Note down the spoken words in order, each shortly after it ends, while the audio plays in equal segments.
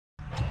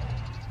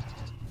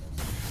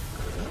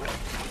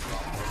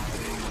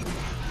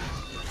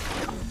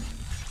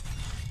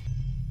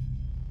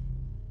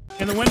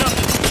In the window.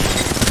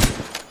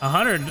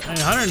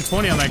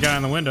 120 on that guy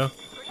in the window.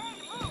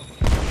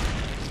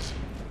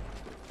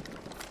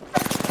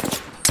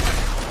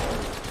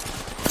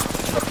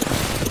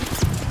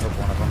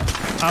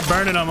 I'm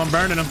burning him. I'm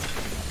burning him.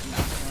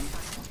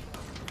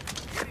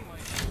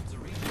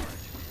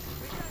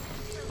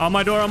 On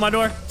my door. On my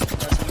door.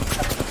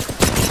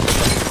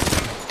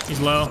 He's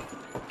low.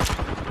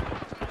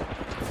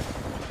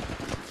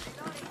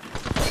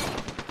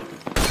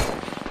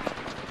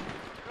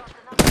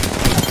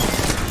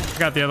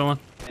 Got the other one.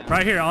 Yeah.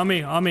 Right here, on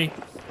me, on me.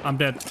 I'm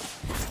dead.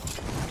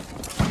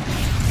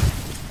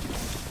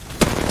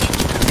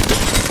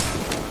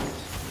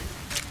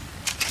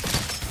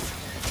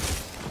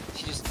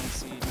 She just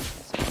conceded.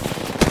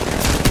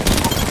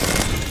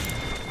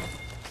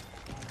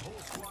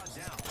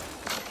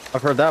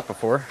 I've heard that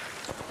before.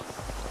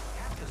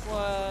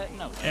 What?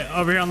 No.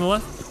 Over here on the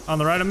left, on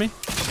the right of me.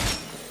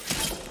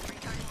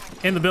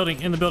 In the building,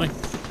 in the building.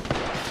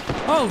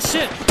 Oh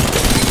shit!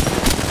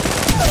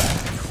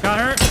 Got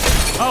hurt.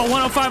 Oh,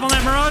 105 on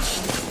that Mirage.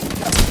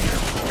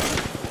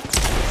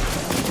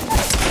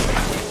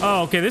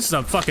 Oh, okay, this is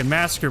a fucking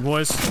massacre,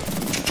 boys. Oh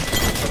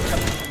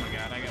my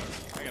god, I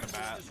got a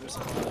bat. There's a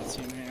lot of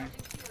team here.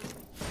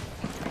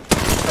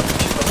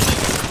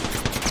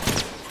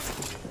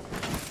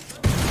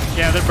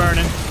 Yeah, they're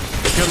burning.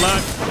 Good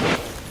luck.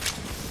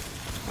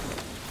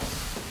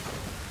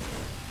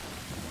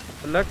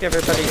 Good luck,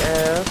 everybody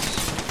else.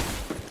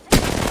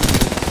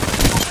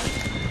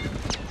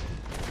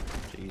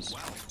 Jeez.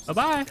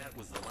 Bye-bye.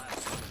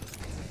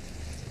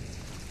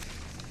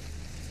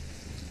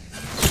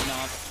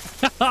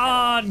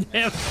 Oh,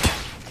 damn.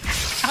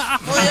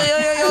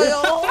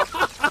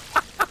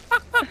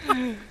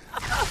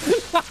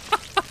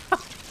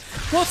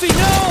 Wolfie,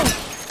 no!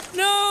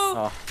 No!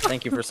 Oh,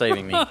 thank you for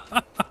saving me. I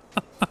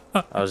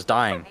was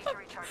dying.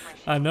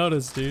 I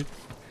noticed, dude.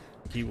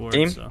 Keyword,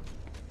 Team? so.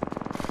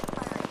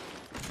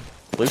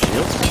 Blue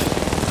shields?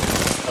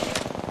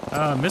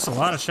 Miss a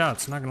lot of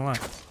shots, not gonna lie.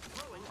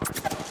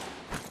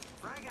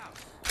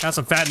 Got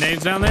some fat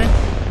nades down there.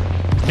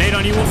 Nade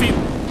on you, Wolfie.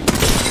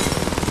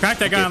 Crack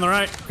that guy on the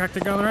right. Crack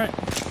that guy on the right.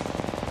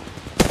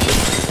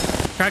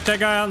 Crack that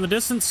guy out in the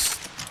distance.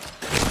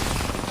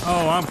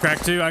 Oh, I'm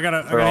cracked too. I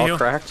gotta We're all heal.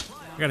 cracked.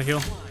 I gotta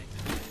heal.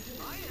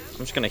 I'm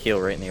just gonna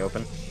heal right in the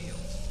open.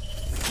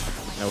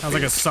 No Sounds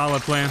like a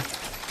solid plan.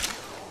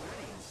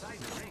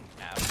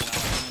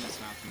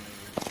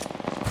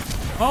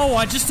 Oh,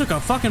 I just took a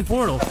fucking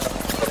portal.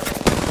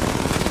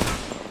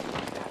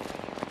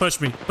 Push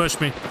me, push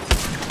me.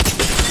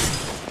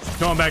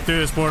 Going back through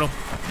this portal.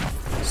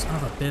 Son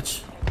of a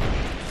bitch.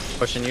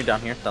 Pushing you down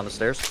here, down the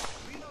stairs.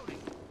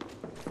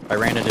 I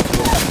ran into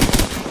two.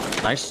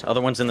 Nice. Other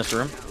one's in this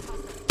room. Oh,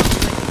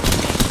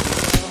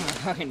 my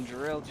fucking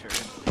drill turret.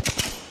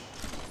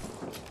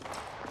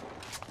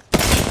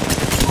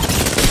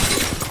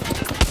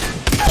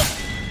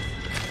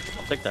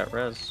 I'll take that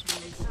res.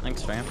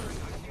 Thanks, fam.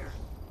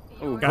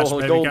 Ooh, Gotcha,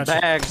 gold, baby, gold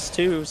gotcha. bags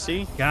too,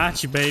 see?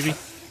 Got you, baby.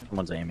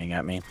 Someone's aiming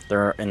at me.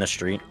 They're in the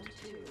street.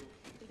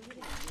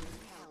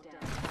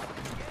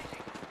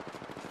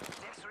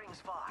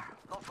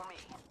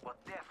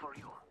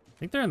 I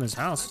think they're in this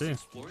house, too.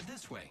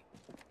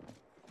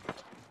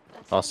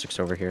 Caustic's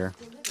over here.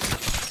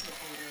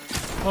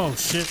 Oh,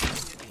 shit.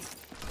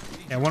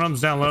 Yeah, one of them's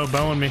down low,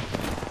 bowing me.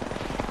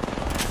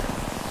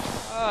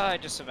 I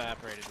just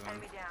evaporated one.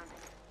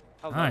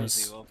 How low is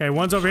Nice. he, Will? Okay,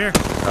 one's over here.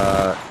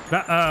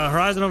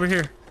 Horizon over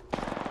here.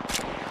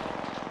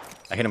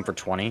 I hit him for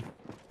 20.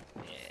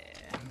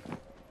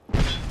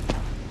 Yeah.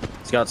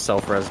 He's got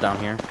self-res down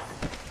here.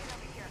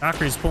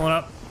 Valkyrie's pulling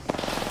up.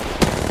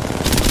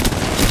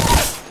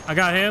 I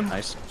got him.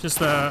 Nice. Just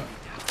the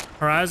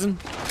Horizon.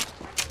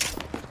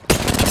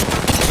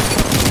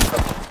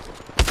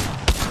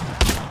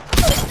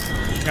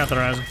 Got the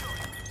Horizon.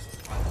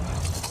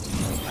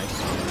 Nice.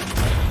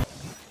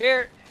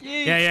 Here.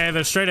 Yeah,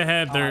 they're straight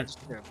ahead. They're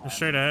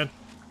straight ahead.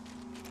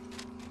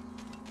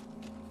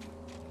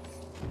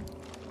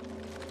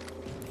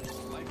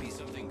 Might be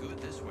something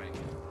good this way.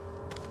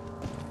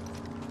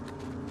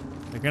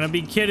 They're gonna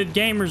be kitted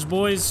gamers,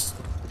 boys.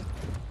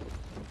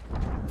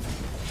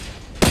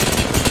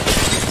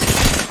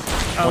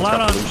 A One's lot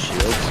got on blue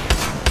shields.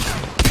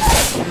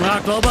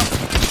 Lock Loba.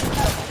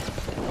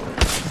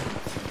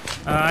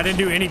 I didn't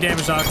do any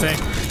damage to Octane.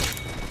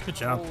 Good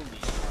job.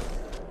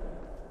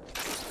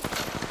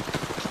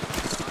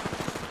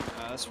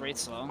 This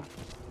rate's slow.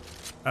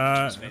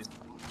 Yeah,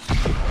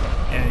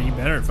 you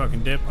better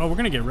fucking dip. Oh, we're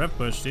gonna get rep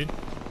pushed, dude.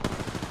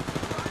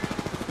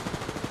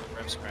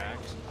 Rep's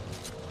cracked.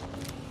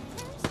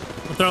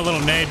 We'll throw a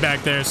little nade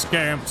back there,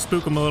 scare him,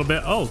 spook him a little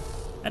bit. Oh,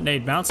 that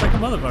nade bounced like a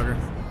motherfucker.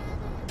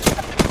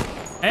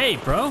 Hey,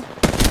 bro.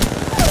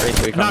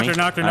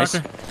 Knocked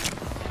her.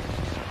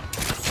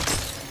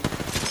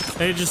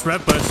 They just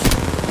rep push.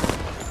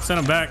 Send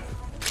him back.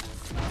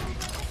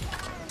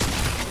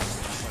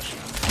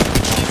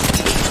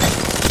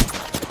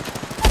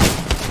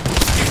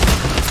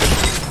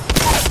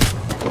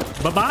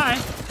 Bye-bye.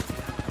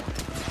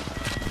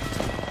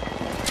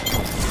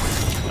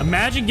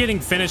 Imagine getting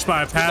finished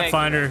by a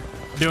Pathfinder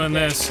doing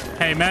this.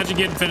 Hey, imagine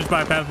getting finished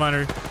by a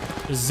Pathfinder.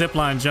 Just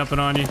zipline jumping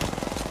on you.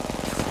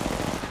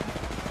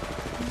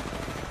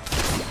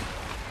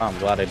 I'm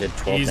glad I did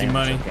 12 Easy damage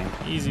money.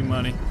 that game. Easy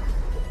money.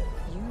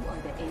 You are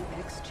the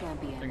Apex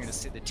champions. They're gonna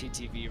see the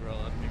TTV roll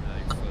up and be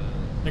like,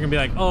 They're gonna be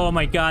like, oh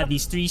my god,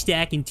 these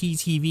 3-stacking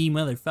TTV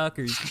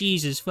motherfuckers.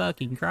 Jesus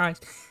fucking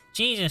Christ.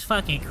 Jesus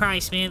fucking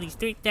Christ, man. These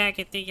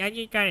 3-stacking things. I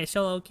just got a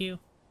solo queue.